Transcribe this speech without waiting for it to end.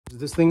Is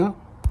this thing on?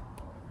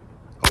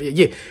 Oh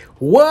yeah.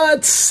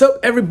 What's up,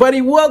 everybody?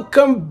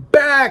 Welcome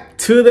back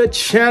to the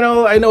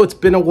channel. I know it's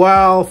been a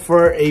while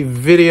for a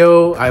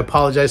video. I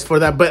apologize for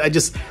that, but I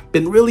just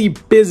been really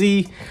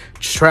busy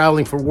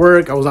traveling for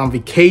work. I was on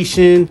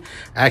vacation.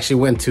 I actually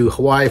went to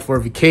Hawaii for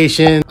a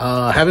vacation,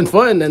 having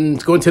fun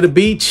and going to the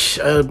beach.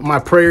 My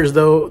prayers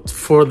though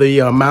for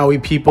the Maui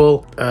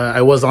people.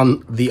 I was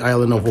on the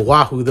island of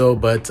Oahu though,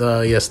 but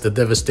yes, the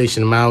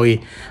devastation in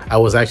Maui. I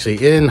was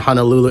actually in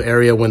Honolulu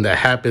area when that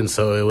happened,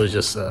 so it was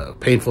just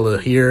painful to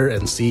hear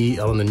and see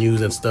on the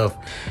news and stuff.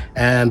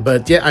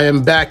 But yeah, I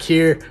am back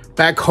here,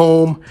 back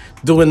home,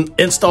 doing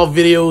install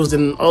videos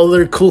and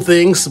other cool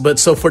things. But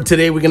so for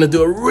today, we're gonna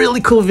do a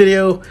really cool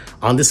video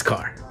on this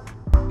car.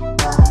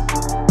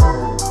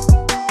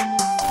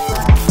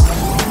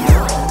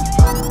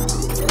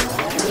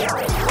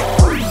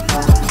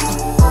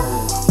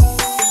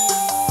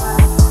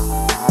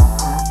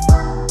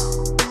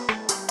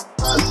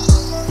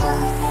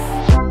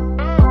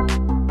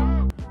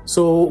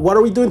 So what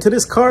are we doing to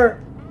this car?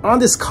 On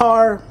this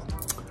car,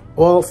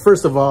 well,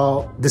 first of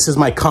all, this is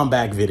my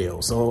comeback video.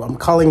 So I'm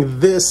calling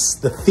this,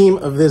 the theme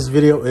of this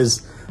video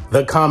is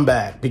the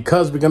comeback,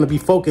 because we're gonna be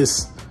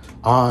focused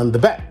on the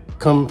back.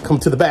 Come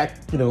to the back,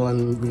 you know,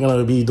 and we're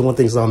gonna be doing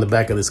things on the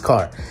back of this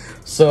car.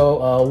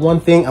 So one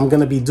thing I'm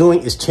gonna be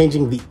doing is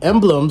changing the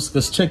emblems.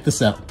 Let's check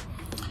this out.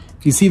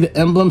 You see the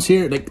emblems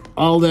here, like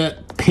all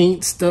that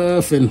paint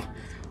stuff and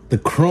the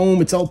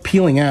chrome, it's all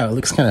peeling out. It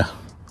looks kind of,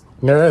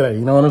 you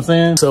know what I'm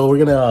saying? So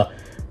we're gonna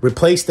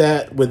replace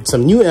that with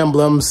some new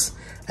emblems.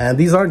 And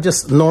these aren't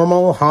just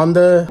normal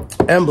Honda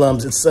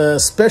emblems. It's a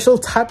special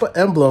type of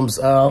emblems.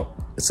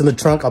 It's in the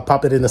trunk. I'll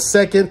pop it in a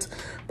second.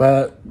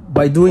 But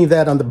by doing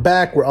that on the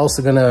back, we're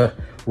also gonna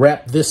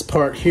wrap this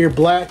part here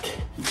black.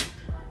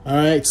 All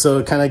right, so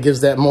it kind of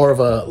gives that more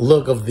of a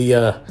look of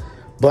the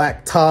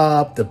black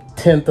top, the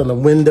tint on the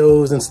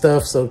windows and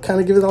stuff. So kind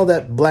of gives it all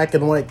that black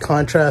and white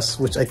contrast,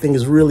 which I think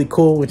is really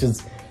cool, which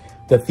is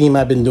the theme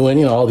I've been doing,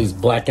 you know, all these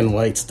black and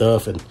white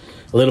stuff and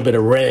a little bit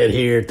of red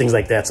here, things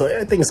like that. So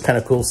I think it's kind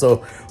of cool.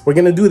 So we're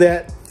gonna do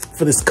that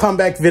for this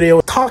comeback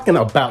video. Talking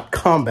about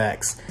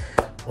comebacks.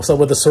 What's up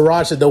with the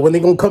Sriracha though? When they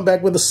gonna come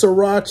back with the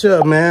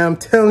Sriracha, man? I'm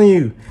telling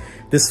you,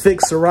 this fake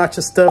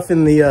Sriracha stuff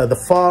in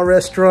the pho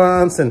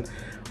restaurants and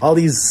all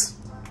these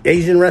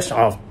Asian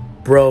restaurants.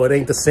 Oh, bro, it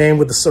ain't the same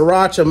with the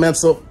Sriracha, man.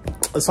 So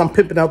I'm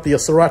pimping out the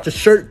Sriracha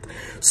shirt.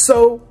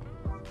 So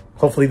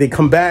hopefully they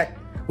come back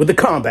with the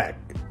comeback.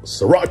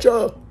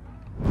 Sriracha.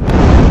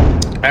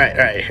 All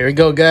right, here we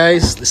go,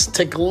 guys. Let's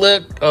take a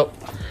look. Oh,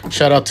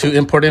 shout out to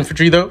Import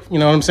Infantry, though. You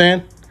know what I'm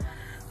saying?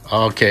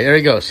 Okay, there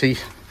we go. See,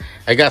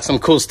 I got some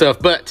cool stuff,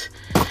 but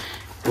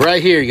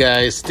right here,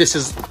 guys, this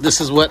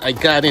is what I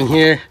got in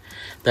here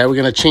that we're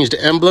gonna change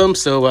the emblem.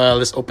 So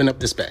let's open up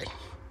this bag.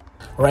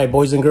 All right,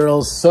 boys and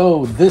girls.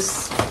 So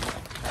this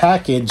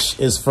package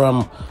is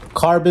from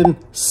Carbon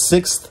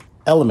 6th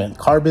Element.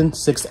 Carbon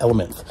 6th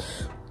Element.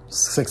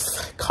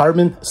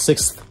 Carbon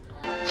 6th.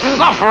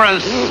 Suffering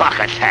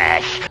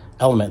succotash.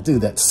 Element,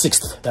 dude, that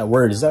sixth, that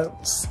word is that.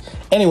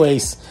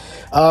 Anyways,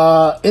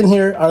 in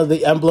here are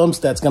the emblems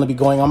that's going to be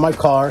going on my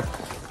car.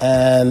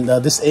 And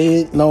this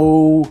ain't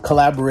no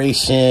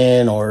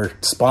collaboration or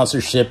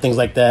sponsorship, things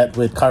like that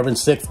with Carbon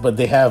 6th, but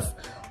they have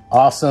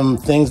awesome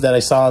things that I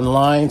saw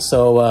online.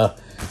 So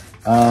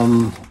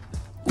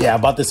yeah, I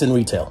bought this in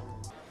retail.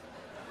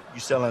 You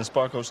selling a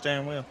Sparko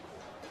steering wheel?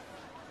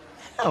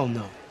 Hell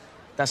no.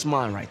 That's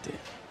mine right there.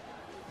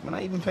 Man,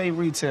 I even paid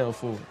retail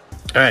for it.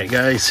 All right,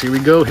 guys, here we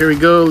go.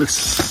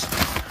 Let's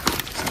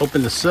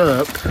open this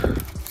up.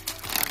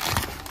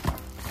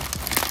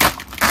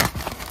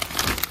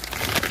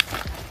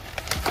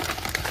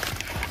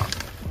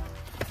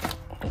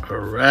 All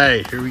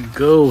right, here we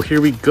go.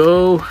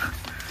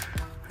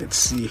 Let's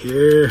see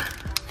here.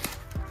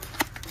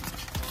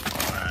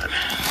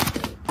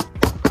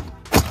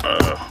 All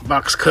right.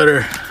 Box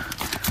cutter.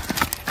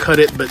 Cut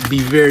it, but be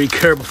very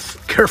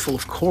careful,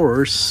 of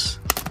course.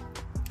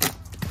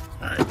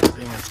 All right, I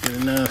think that's good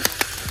enough.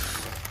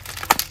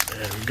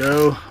 There we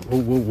go.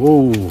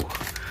 Whoa.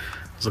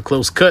 It's a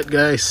close cut,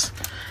 guys.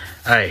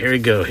 All right, here we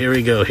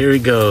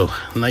go.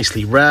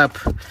 Nicely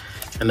wrapped,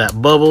 and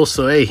that bubble.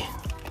 So hey,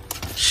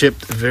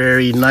 shipped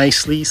very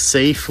nicely,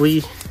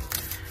 safely.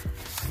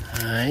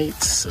 All right,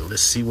 so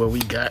let's see what we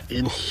got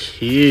in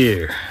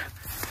here.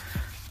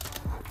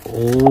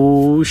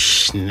 Oh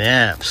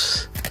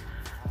snaps!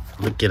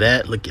 Look at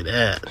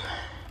that.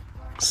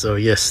 So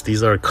yes,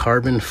 these are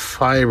carbon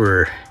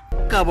fiber.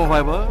 Carbon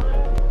fiber.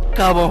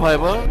 Carbon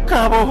fiber.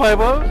 Carbon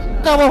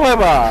fiber. Carbon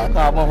fiber.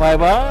 Carbon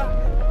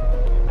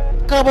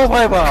fiber. Carbon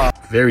fiber.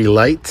 Very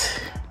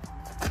light.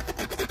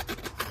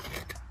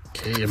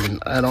 Okay, I mean,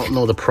 I don't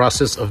know the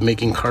process of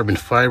making carbon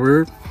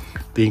fiber.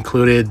 They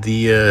included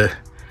the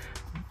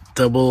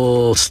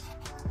double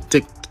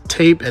stick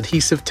tape,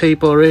 adhesive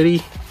tape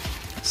already.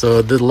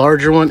 So the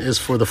larger one is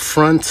for the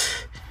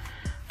front.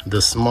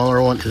 The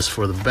smaller one is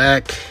for the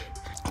back.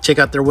 Check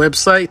out their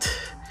website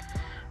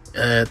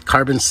at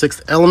Carbon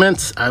 6th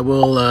Element. I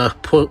will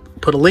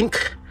put a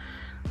link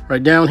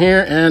right down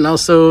here, and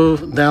also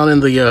down in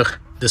the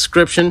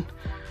description.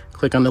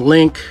 Click on the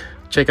link,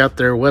 check out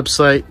their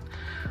website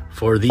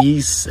for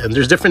these, and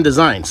there's different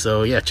designs,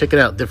 so yeah, check it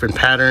out. Different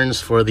patterns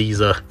for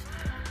these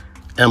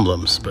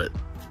emblems, but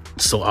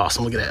it's so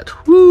awesome. Look at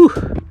that. Woo!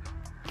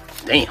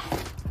 Damn.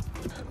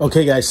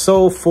 Okay guys,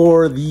 so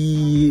for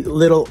the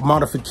little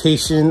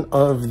modification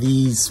of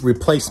these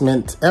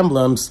replacement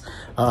emblems,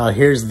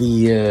 here's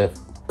the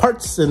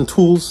parts and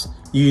tools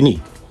you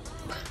need.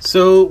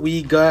 So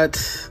we got,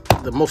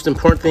 the most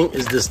important thing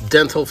is this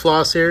dental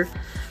floss here.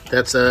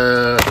 That's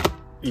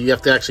you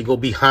have to actually go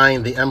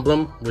behind the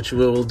emblem, which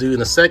we will do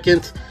in a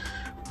second,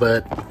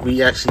 but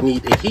we actually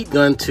need a heat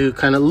gun to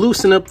kind of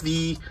loosen up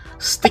the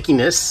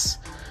stickiness.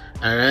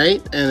 All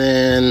right, and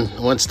then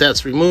once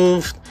that's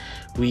removed,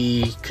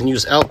 we can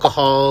use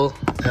alcohol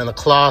and a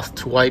cloth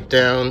to wipe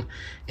down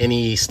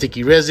any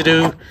sticky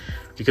residue.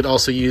 You could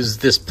also use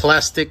this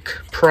plastic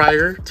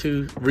prior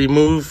to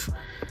remove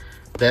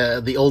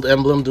the old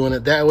emblem, doing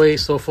it that way,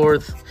 so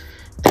forth.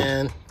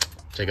 And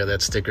check out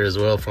that sticker as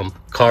well from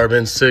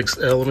Carbon 6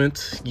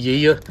 Element.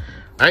 Yeah. All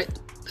right,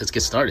 let's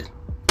get started.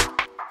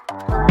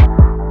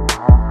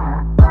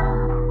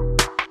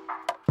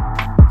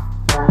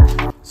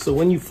 So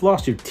when you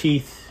floss your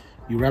teeth,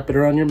 you wrap it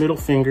around your middle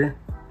finger,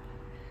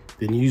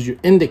 then use your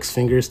index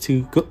fingers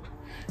to go.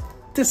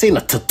 This ain't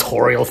a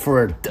tutorial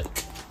for a,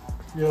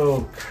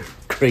 yo,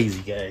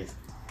 crazy guys.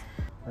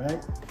 All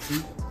right,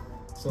 see?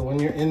 So when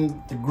you're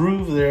in the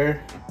groove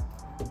there,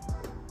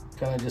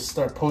 kind of just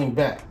start pulling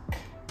back.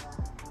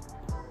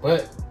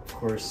 But of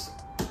course,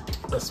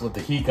 that's what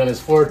the heat gun is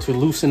for, to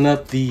loosen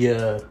up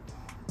the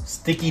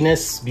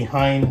stickiness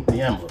behind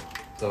the emblem.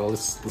 So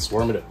let's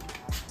warm it up.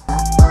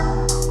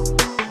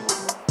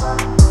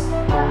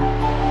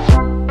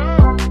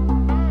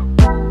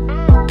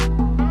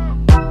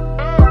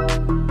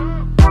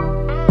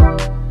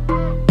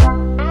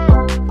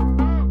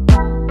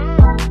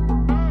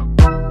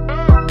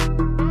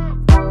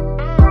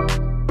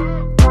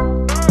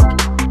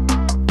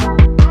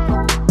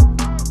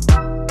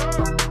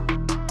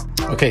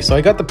 Okay, so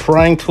I got the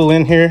prying tool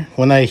in here.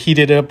 When I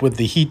heated it up with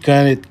the heat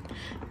gun, it,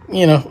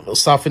 you know,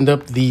 softened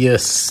up the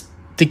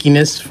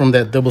stickiness from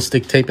that double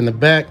stick tape in the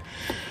back.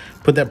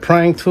 Put that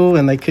prying tool,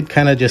 and I could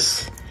kind of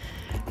just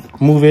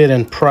move it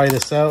and pry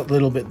this out a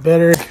little bit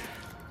better.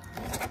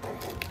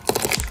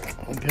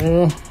 There we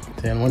go.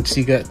 Then once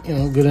you got, you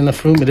know, good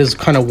enough room, it is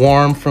kind of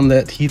warm from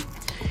that heat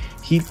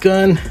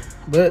gun,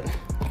 but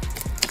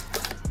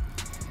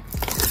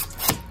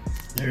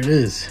there it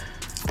is.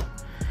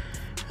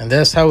 And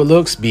that's how it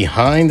looks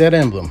behind that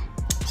emblem.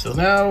 So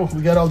now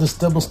we got all this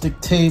double stick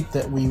tape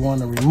that we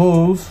want to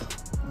remove.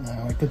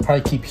 Now I could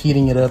probably keep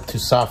heating it up to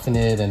soften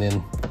it and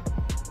then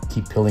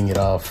keep peeling it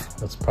off.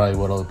 That's probably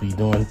what I'll be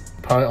doing.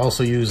 Probably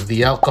also use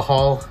the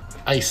alcohol,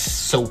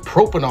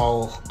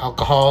 isopropanol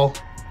alcohol,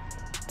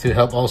 to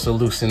help also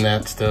loosen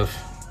that stuff,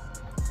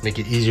 make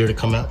it easier to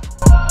come out.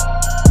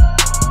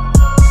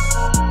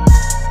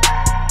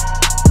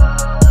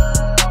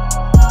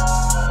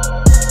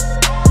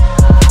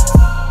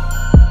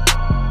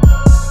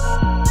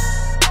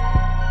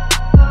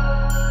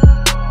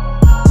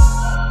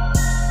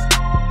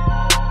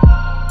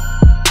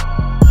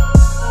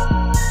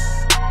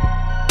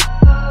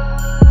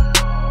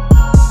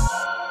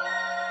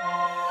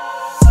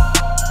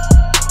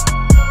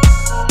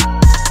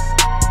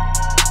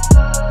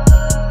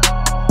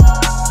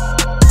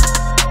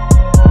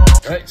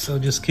 So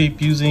just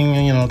keep using,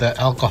 you know, that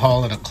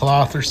alcohol and a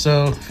cloth or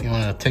so if you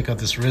want to take out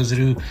this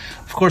residue.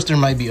 Of course, there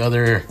might be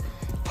other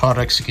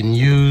products you can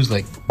use,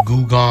 like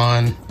Goo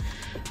Gone,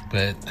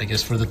 but I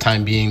guess for the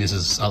time being, this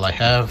is all I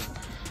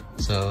have.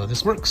 So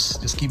this works.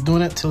 Just keep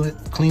doing it till it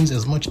cleans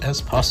as much as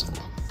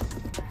possible.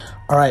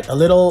 All right, a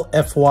little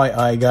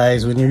FYI,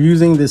 guys. When you're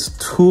using this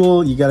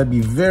tool, you got to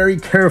be very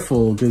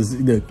careful because,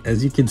 look,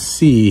 as you can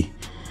see,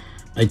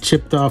 I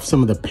chipped off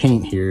some of the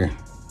paint here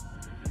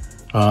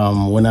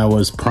when I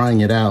was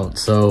prying it out,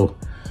 so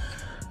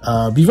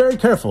be very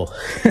careful.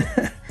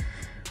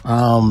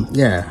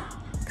 Yeah,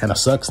 kind of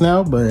sucks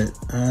now, but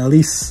at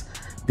least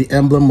the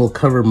emblem will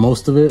cover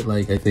most of it.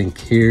 Like I think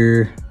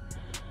here,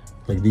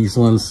 like these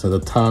ones at the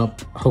top,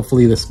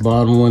 hopefully this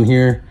bottom one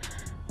here.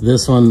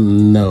 This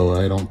one, no,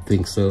 I don't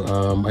think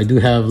so. I do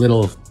have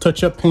little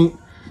touch-up paint,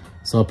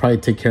 so I'll probably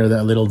take care of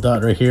that little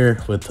dot right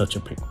here with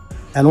touch-up paint.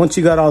 And once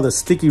you got all the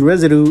sticky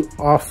residue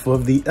off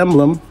of the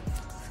emblem,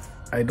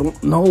 I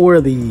don't know where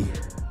the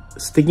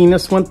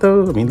stickiness went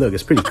though. I mean, look,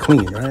 it's pretty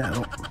clean, right? I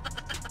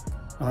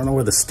don't know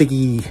where the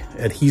sticky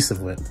adhesive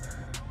went.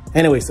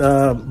 Anyways,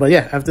 but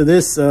yeah, after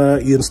this,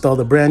 you install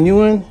the brand new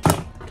one,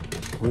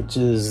 which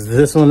is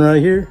this one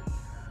right here.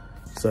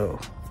 So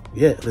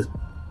yeah,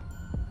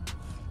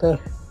 the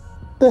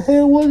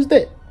hell was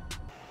that?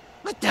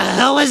 What the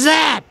hell was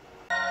that?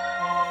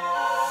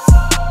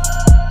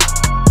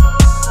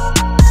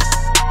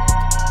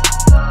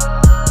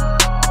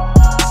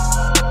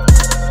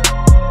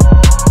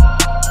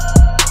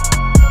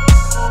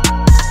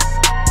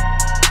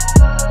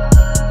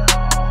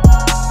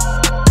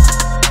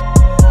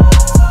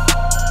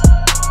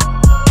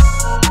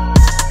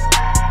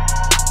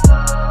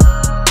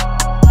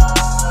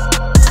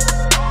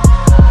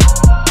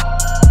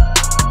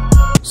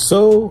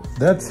 So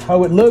that's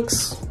how it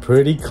looks.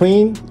 Pretty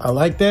clean. I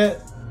like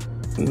that.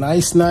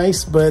 Nice,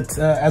 nice. But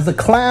as a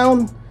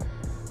clown,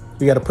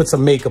 we got to put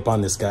some makeup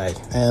on this guy.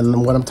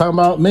 And when I'm talking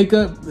about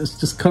makeup, let's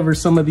just cover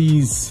some of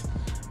these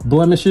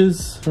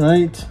blemishes,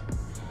 right?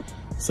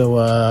 So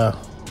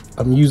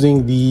I'm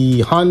using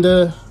the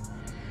Honda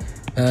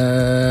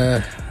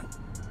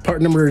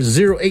part number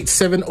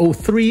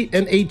 08703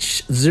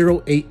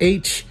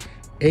 NH0AH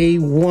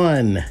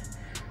A1.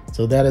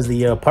 So that is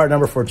the part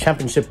number for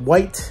Championship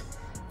White.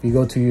 If you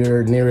go to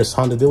your nearest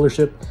Honda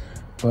dealership.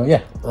 Well,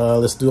 yeah,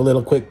 let's do a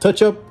little quick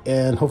touch up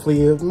and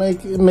hopefully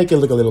make it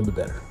look a little bit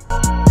better.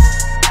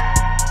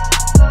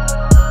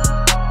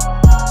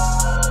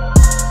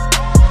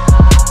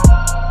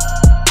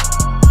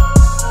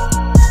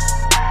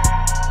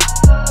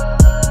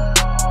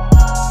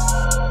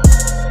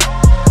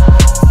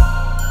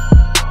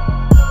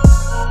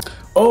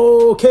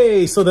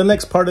 Okay, so the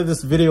next part of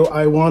this video,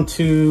 I want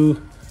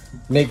to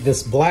make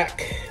this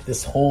black,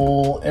 this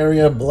whole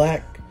area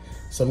black.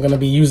 So I'm gonna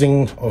be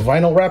using a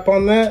vinyl wrap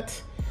on that.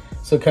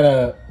 So it kind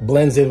of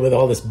blends in with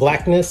all this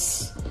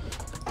blackness,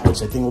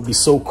 which I think will be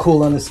so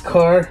cool on this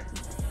car.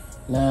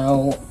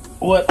 Now,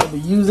 what I'll be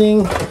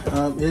using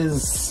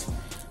is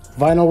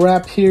vinyl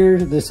wrap here.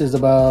 This is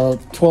about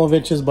 12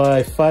 inches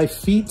by 5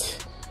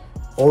 feet.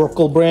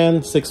 Oracle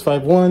brand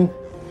 651.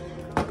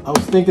 I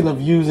was thinking of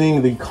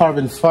using the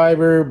carbon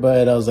fiber,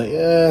 but I was like,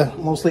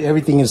 mostly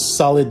everything is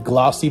solid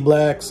glossy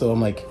black. So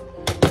I'm like,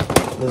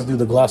 let's do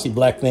the glossy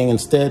black thing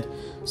instead.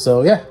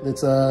 So yeah,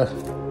 let's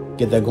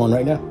get that going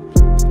right now.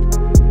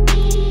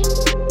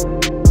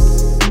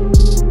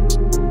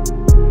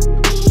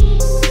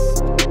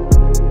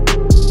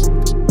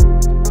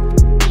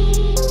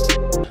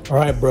 All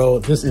right, bro,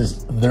 this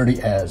is dirty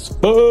as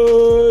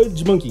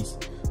fudge monkeys.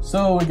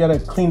 So we gotta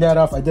clean that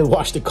off. I did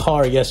wash the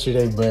car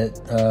yesterday, but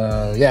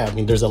yeah, I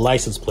mean, there's a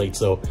license plate,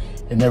 so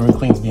it never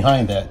cleans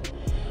behind that.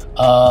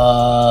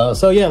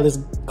 So yeah, let's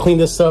clean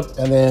this up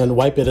and then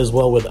wipe it as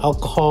well with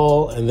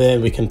alcohol, and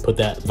then we can put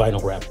that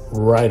vinyl wrap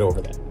right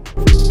over that.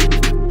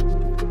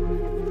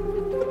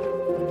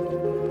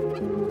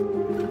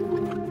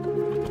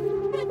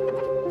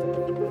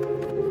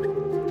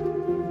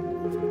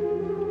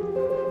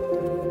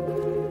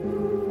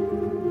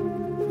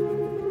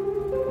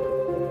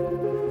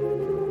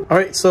 All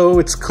right, so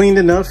it's cleaned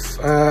enough.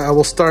 I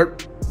will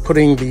start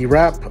putting the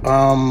wrap.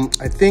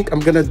 I think I'm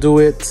gonna do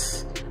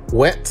it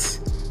wet,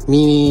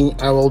 meaning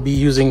I will be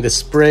using the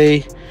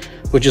spray,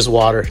 which is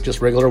water,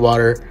 just regular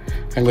water.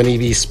 I'm gonna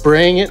be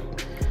spraying it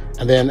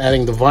and then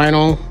adding the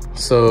vinyl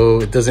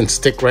so it doesn't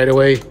stick right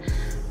away.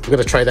 I'm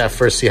gonna try that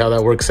first, see how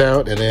that works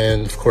out. And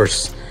then of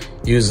course,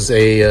 use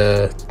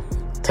a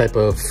type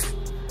of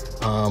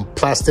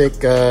plastic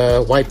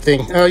wipe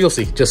thing. You'll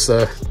see, just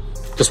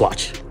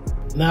watch.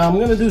 Now I'm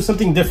gonna do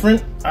something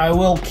different. I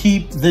will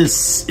keep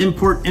this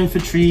Import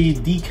Infantry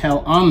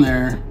decal on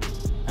there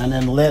and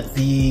then let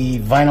the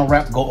vinyl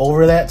wrap go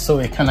over that, so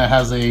it kind of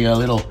has a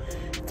little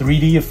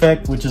 3D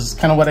effect, which is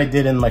kind of what I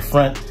did in my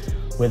front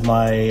with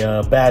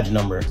my badge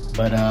number.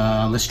 But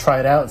let's try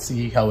it out and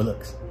see how it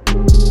looks.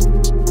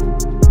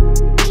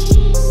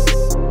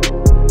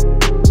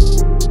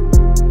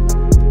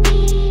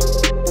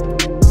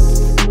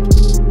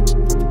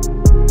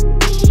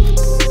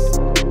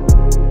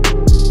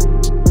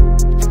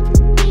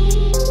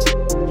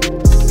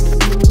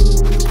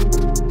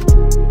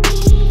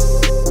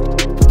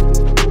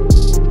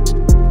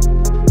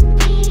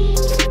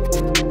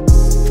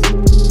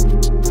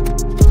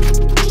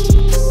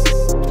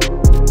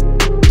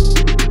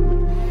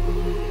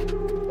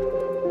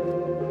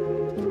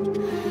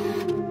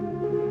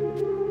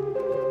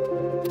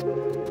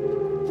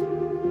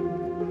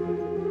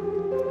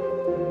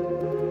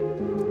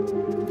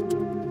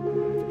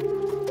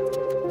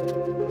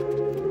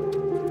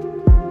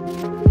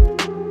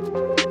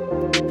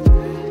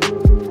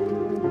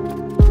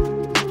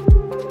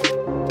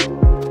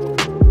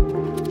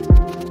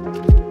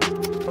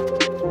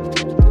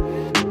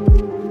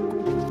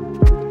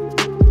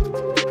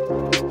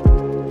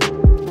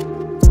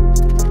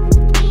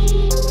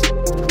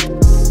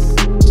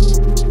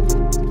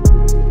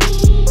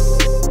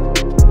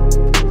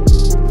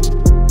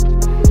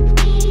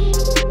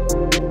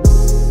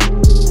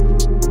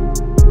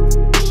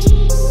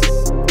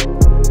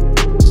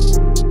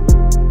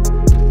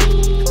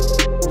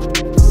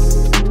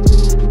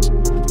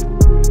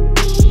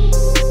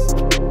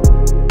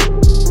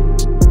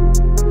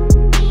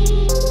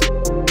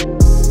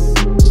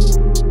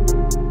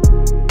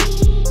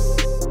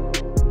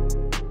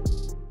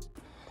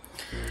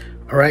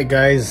 All right,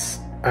 guys,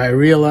 I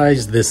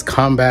realized this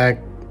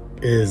comeback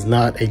is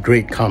not a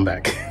great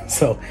comeback.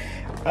 So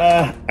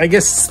I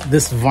guess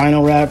this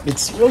vinyl wrap,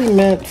 it's really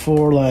meant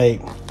for,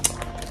 like,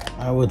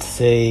 I would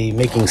say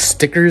making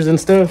stickers and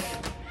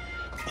stuff.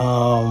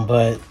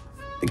 But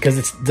because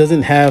it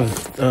doesn't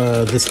have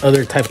this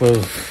other type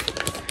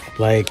of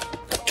like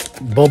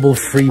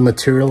bubble-free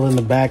material in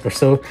the back or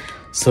so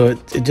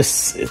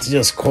it's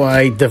just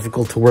quite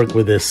difficult to work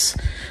with this.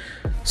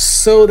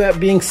 So that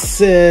being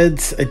said,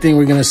 I think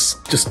we're gonna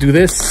just do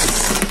this.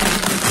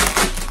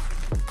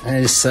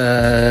 I just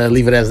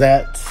leave it as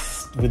that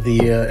with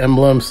the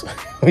emblems.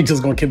 We're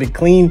just gonna keep it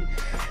clean.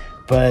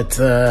 But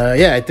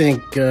yeah, I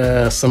think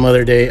some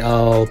other day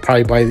I'll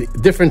probably buy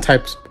different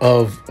types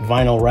of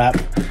vinyl wrap,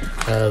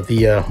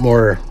 the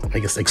more, I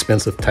guess,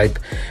 expensive type.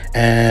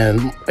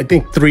 And I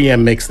think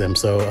 3M makes them.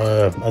 So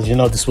as you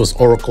know, this was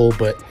Oracle,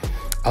 but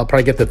I'll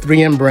probably get the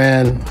 3M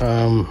brand,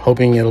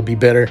 hoping it'll be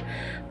better.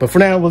 But for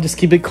now, we'll just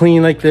keep it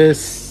clean like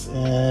this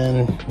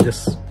and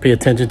just pay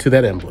attention to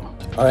that emblem.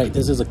 All right,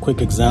 this is a quick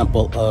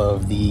example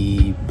of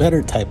the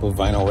better type of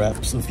vinyl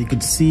wrap. So if you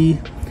could see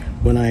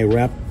when I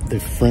wrap the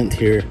front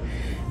here,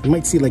 you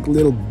might see like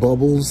little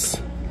bubbles,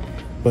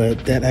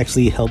 but that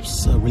actually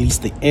helps release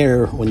the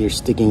air when you're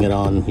sticking it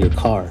on your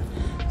car.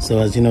 So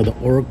as you know, the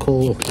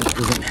Oracle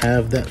doesn't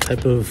have that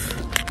type of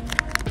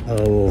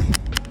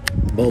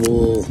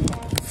bubble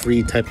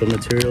free type of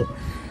material.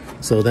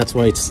 So that's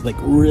why it's like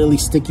really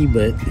sticky.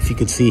 But if you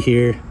could see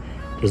here,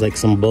 there's like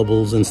some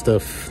bubbles and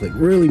stuff, like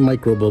really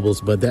micro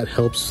bubbles, but that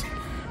helps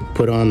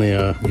put on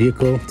the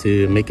vehicle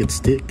to make it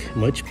stick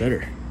much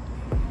better.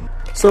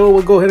 So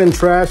we'll go ahead and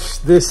trash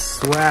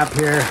this wrap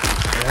here.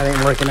 That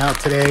ain't working out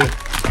today.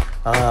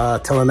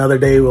 Till another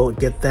day we'll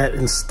get that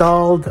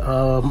installed.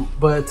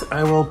 But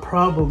I will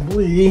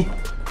probably,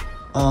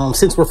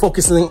 since we're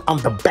focusing on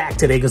the back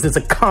today, because it's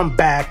a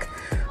comeback,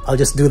 I'll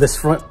just do this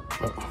front.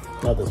 Oh,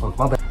 not this one,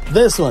 my bad.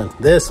 This one,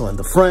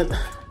 the front.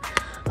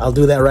 I'll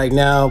do that right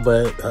now,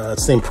 but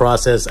same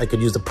process. I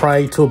could use the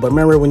pry tool, but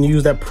remember when you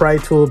use that pry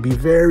tool, be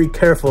very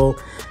careful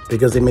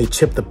because they may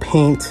chip the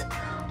paint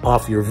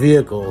off your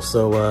vehicle.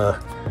 So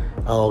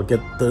I'll get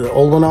the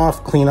old one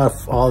off, clean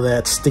off all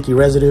that sticky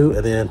residue,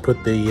 and then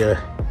put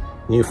the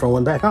new front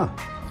one back on.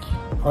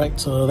 All right,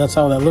 so that's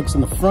how that looks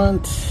in the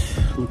front.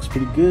 Looks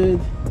pretty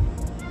good.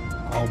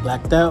 All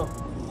blacked out.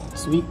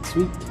 Sweet,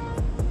 sweet.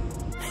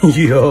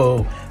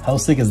 Yo, how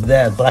sick is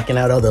that? Blacking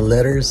out all the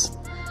letters.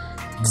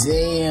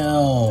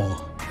 Damn.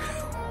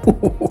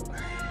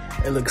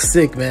 It looks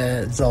sick,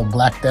 man. It's all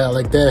blacked out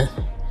like that.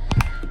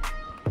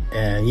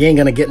 And you ain't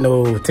gonna get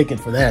no ticket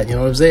for that, you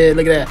know what I'm saying?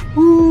 Look at that.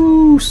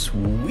 Ooh,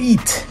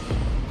 sweet.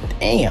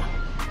 Damn.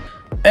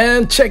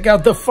 And check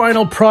out the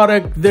final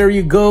product. There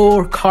you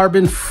go.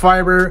 Carbon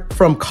fiber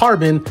from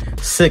Carbon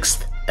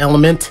 6th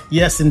Element.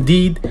 Yes,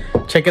 indeed.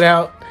 Check it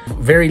out.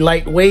 Very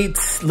lightweight.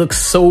 Looks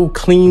so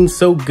clean,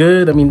 so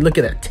good. I mean, look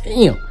at that.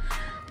 Damn.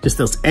 Just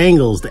those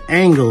angles, the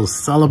angles.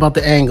 It's all about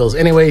the angles.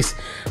 Anyways,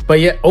 but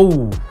yeah,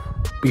 oh,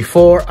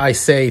 before I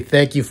say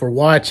thank you for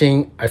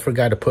watching, I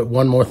forgot to put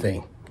one more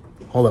thing.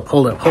 Hold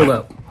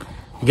up.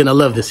 You're gonna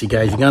love this, you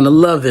guys. You're gonna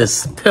love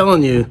this. I'm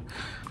telling you.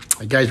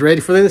 You guys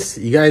ready for this?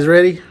 You guys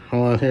ready?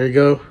 Hold on, here we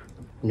go.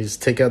 Let me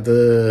just take out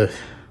the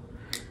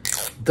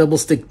double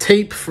stick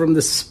tape from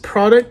this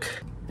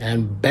product.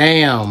 And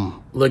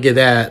bam, look at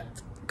that.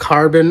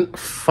 Carbon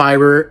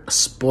fiber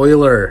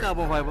spoiler.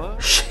 Carbon fiber.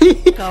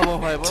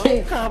 Carbon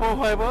fiber. Carbon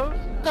fiber.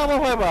 Carbon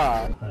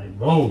fiber. Right,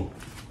 boom.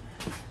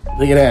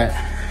 Look at that.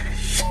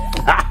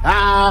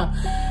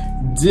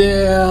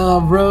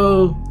 Damn,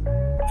 bro.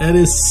 That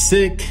is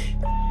sick.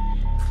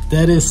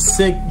 That is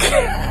sick.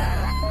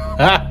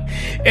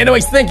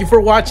 Anyways, thank you for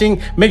watching.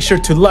 Make sure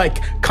to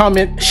like,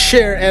 comment,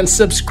 share, and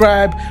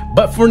subscribe.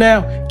 But for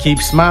now, keep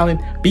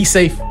smiling, be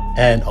safe,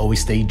 and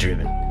always stay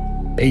driven.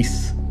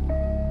 Peace.